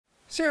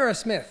Sarah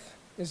Smith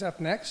is up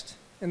next,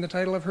 and the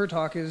title of her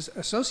talk is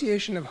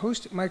Association of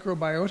Host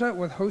Microbiota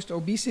with Host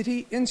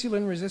Obesity,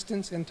 Insulin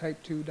Resistance, and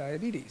Type 2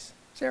 Diabetes.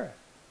 Sarah.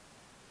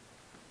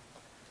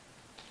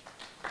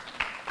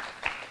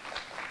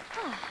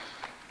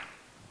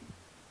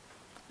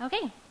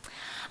 Okay.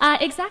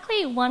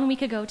 Exactly 1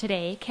 week ago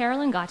today,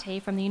 Carolyn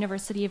Gaute from the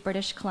University of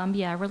British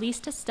Columbia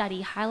released a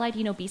study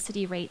highlighting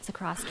obesity rates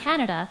across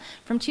Canada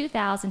from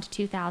 2000 to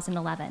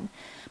 2011.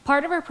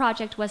 Part of her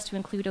project was to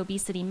include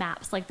obesity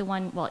maps, like the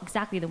one, well,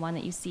 exactly the one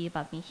that you see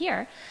above me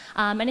here.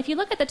 And if you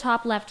look at the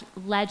top left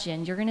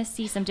legend, you're going to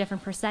see some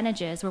different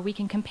percentages where we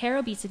can compare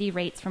obesity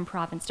rates from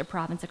province to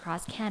province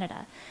across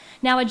Canada.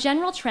 Now, a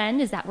general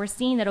trend is that we're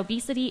seeing that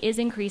obesity is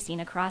increasing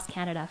across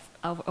Canada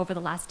over the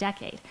last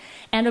decade.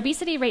 And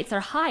obesity rates are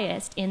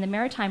highest in the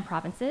Maritime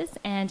provinces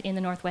and in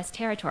the Northwest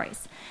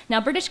Territories. Now,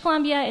 British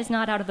Columbia is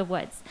not out of the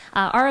woods.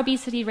 Our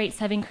obesity rates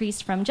have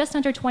increased from just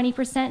under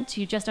 20%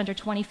 to just under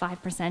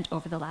 25%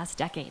 over the last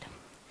decade.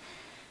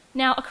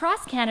 Now,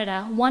 across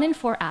Canada, 1 in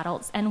 4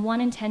 adults and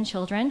 1 in 10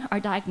 children are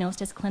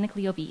diagnosed as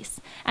clinically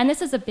obese. And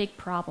this is a big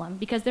problem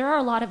because there are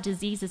a lot of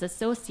diseases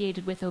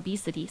associated with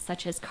obesity,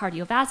 such as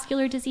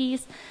cardiovascular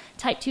disease,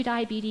 type 2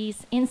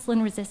 diabetes,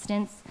 insulin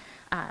resistance,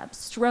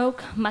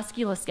 stroke,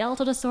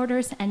 musculoskeletal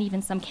disorders, and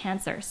even some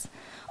cancers.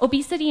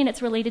 Obesity and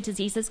its related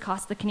diseases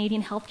cost the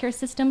Canadian healthcare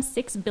system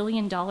 $6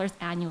 billion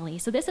annually,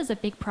 so this is a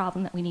big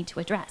problem that we need to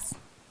address.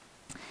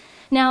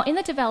 Now, in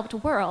the developed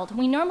world,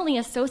 we normally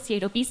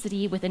associate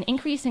obesity with an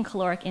increase in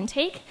caloric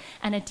intake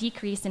and a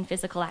decrease in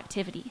physical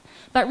activity.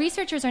 But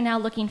researchers are now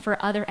looking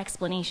for other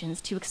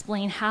explanations to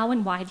explain how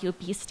and why the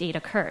obese state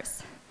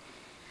occurs.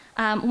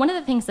 One of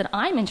the things that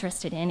I'm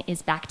interested in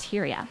is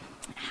bacteria.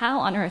 How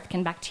on earth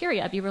can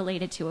bacteria be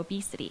related to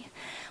obesity?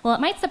 Well, it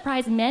might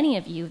surprise many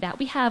of you that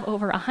we have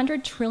over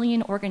 100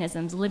 trillion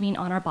organisms living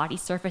on our body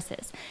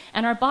surfaces.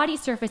 And our body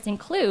surface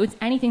includes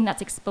anything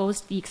that's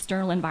exposed to the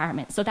external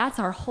environment. So that's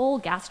our whole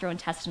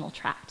gastrointestinal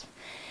tract.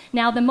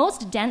 Now, the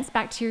most dense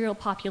bacterial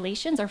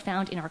populations are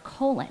found in our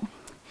colon.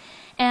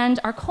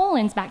 And our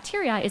colon's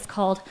bacteria is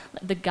called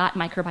the gut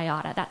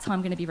microbiota. That's how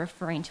I'm going to be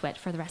referring to it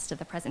for the rest of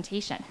the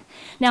presentation.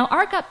 Now,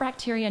 our gut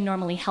bacteria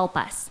normally help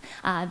us.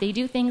 They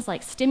do things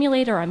like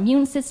stimulate our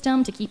immune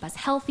system to keep us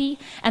healthy,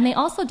 and they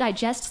also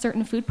digest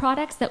certain food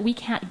products that we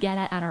can't get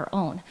at our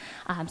own,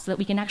 so that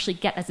we can actually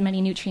get as many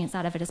nutrients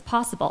out of it as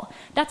possible.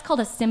 That's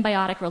called a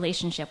symbiotic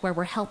relationship where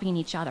we're helping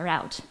each other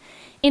out.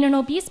 In an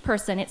obese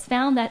person, it's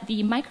found that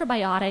the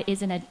microbiota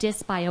is in a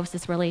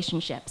dysbiosis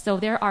relationship. So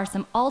there are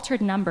some altered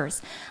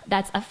numbers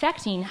that's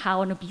affecting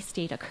how an obese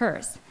state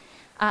occurs.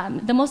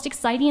 The most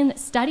exciting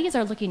studies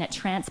are looking at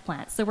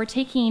transplants. So we're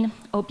taking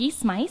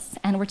obese mice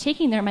and we're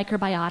taking their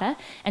microbiota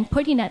and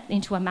putting it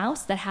into a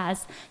mouse that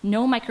has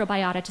no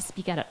microbiota to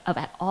speak of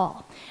at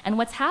all. And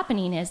what's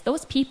happening is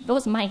those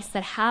mice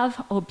that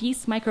have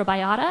obese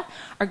microbiota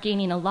are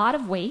gaining a lot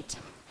of weight.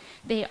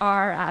 They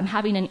are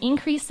having an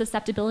increased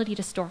susceptibility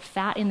to store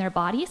fat in their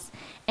bodies,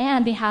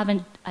 and they have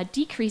a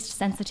decreased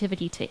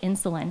sensitivity to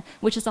insulin,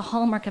 which is a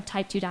hallmark of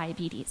type 2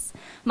 diabetes.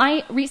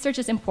 My research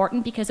is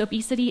important because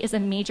obesity is a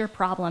major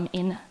problem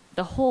in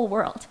the whole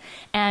world,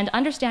 and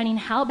understanding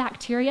how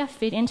bacteria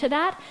fit into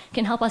that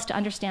can help us to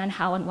understand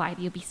how and why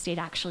the obese state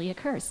actually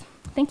occurs.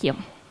 Thank you.